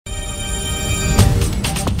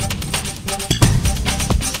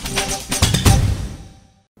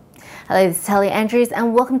Hello, this is Sally Andrews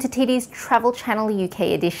and welcome to TD's Travel Channel UK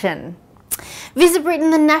edition. Visit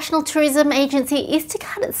Britain, the National Tourism Agency, is to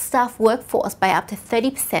cut its staff workforce by up to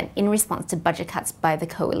 30% in response to budget cuts by the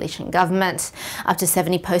coalition government. Up to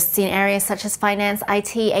 70 posts in areas such as finance,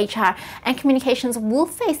 IT, HR and communications will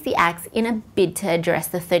face the axe in a bid to address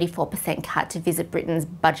the 34% cut to Visit Britain's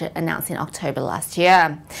budget announced in October last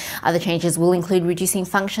year. Other changes will include reducing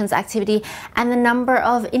functions, activity and the number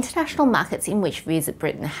of international markets in which Visit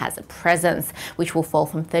Britain has a presence, which will fall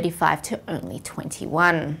from 35 to only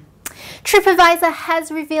 21. TripAdvisor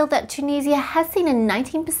has revealed that Tunisia has seen a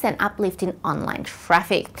 19% uplift in online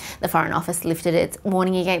traffic. The Foreign Office lifted its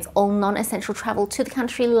warning against all non-essential travel to the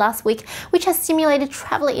country last week, which has stimulated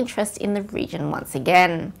traveller interest in the region once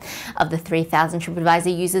again. Of the 3,000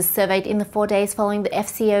 TripAdvisor users surveyed in the 4 days following the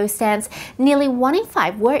FCO stance, nearly 1 in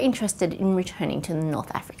 5 were interested in returning to the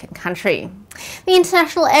North African country. The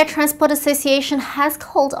International Air Transport Association has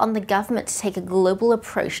called on the government to take a global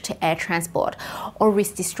approach to air transport or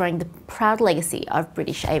risk destroying the proud legacy of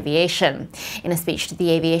British aviation. In a speech to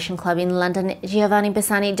the Aviation Club in London, Giovanni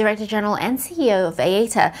Bassani, Director General and CEO of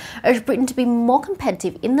IATA, urged Britain to be more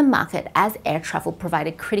competitive in the market as air travel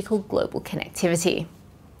provided critical global connectivity.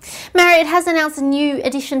 Marriott has announced a new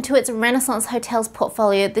addition to its Renaissance Hotels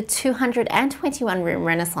portfolio, the 221-room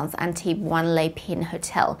Renaissance Antibes One Les Pins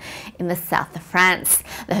Hotel in the south of France.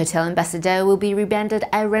 The Hotel Ambassadeur will be rebranded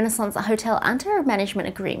a Renaissance hotel under a management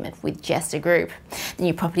agreement with Jester Group. The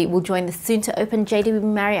new property will join the soon-to-open JW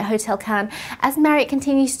Marriott Hotel Cannes as Marriott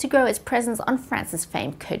continues to grow its presence on France's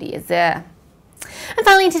famed Côte d'Azur. And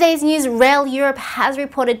finally, in today's news, Rail Europe has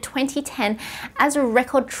reported 2010 as a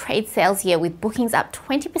record trade sales year, with bookings up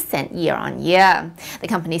 20% year on year. The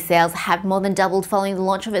company's sales have more than doubled following the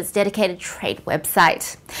launch of its dedicated trade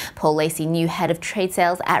website. Paul Lacey, new head of trade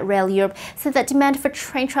sales at Rail Europe, said that demand for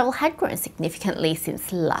train travel had grown significantly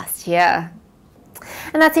since last year.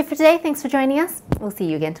 And that's it for today. Thanks for joining us. We'll see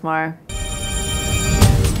you again tomorrow.